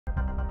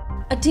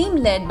A team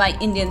led by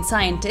Indian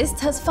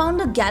scientists has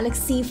found a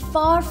galaxy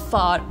far,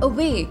 far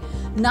away,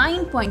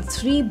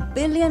 9.3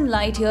 billion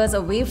light-years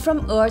away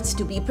from Earth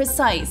to be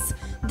precise.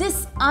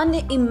 This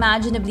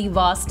unimaginably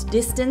vast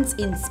distance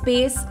in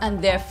space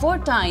and therefore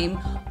time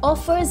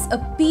offers a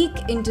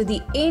peek into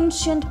the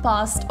ancient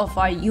past of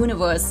our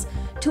universe,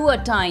 to a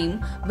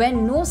time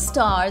when no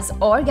stars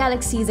or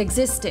galaxies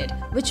existed,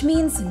 which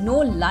means no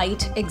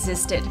light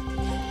existed.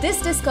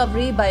 This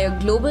discovery by a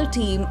global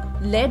team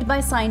led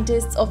by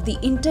scientists of the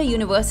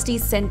Inter-University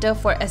Center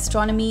for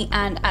Astronomy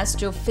and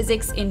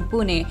Astrophysics in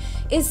Pune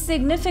is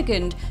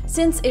significant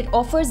since it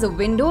offers a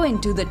window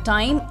into the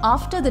time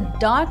after the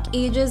dark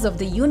ages of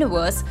the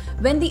universe,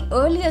 when the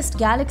earliest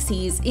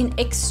galaxies in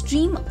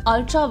extreme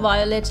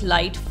ultraviolet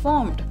light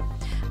formed.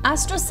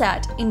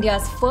 AstroSat,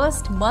 India's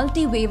first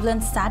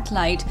multi-wavelength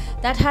satellite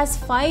that has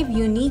 5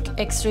 unique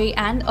X-ray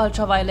and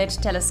ultraviolet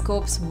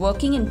telescopes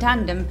working in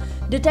tandem,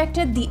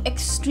 detected the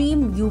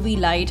extreme UV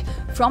light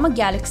from a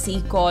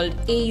galaxy called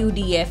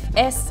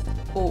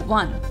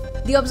AUDF-S01.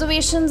 The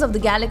observations of the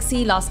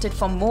galaxy lasted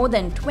for more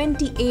than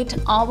 28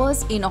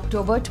 hours in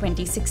October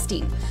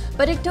 2016,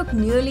 but it took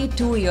nearly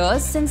 2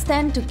 years since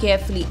then to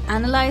carefully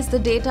analyze the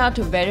data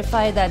to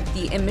verify that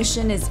the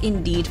emission is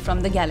indeed from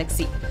the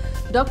galaxy.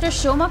 Dr.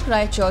 Shomak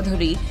Rai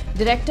Chaudhary,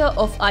 director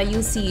of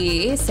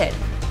IUCAA, said,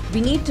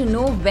 "We need to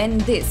know when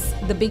the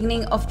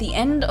beginning of the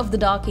end of the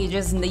dark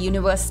ages in the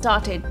universe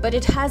started, but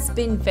it has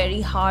been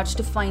very hard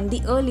to find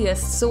the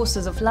earliest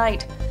sources of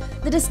light.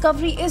 The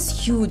discovery is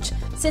huge,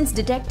 since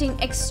detecting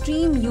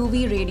extreme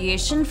UV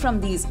radiation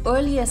from these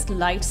earliest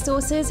light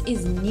sources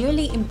is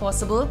nearly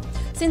impossible,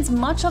 since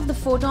much of the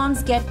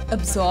photons get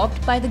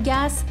absorbed by the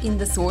gas in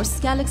the source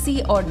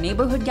galaxy or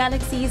neighborhood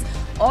galaxies,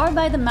 or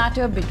by the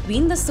matter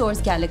between the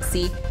source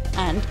galaxy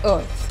and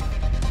Earth."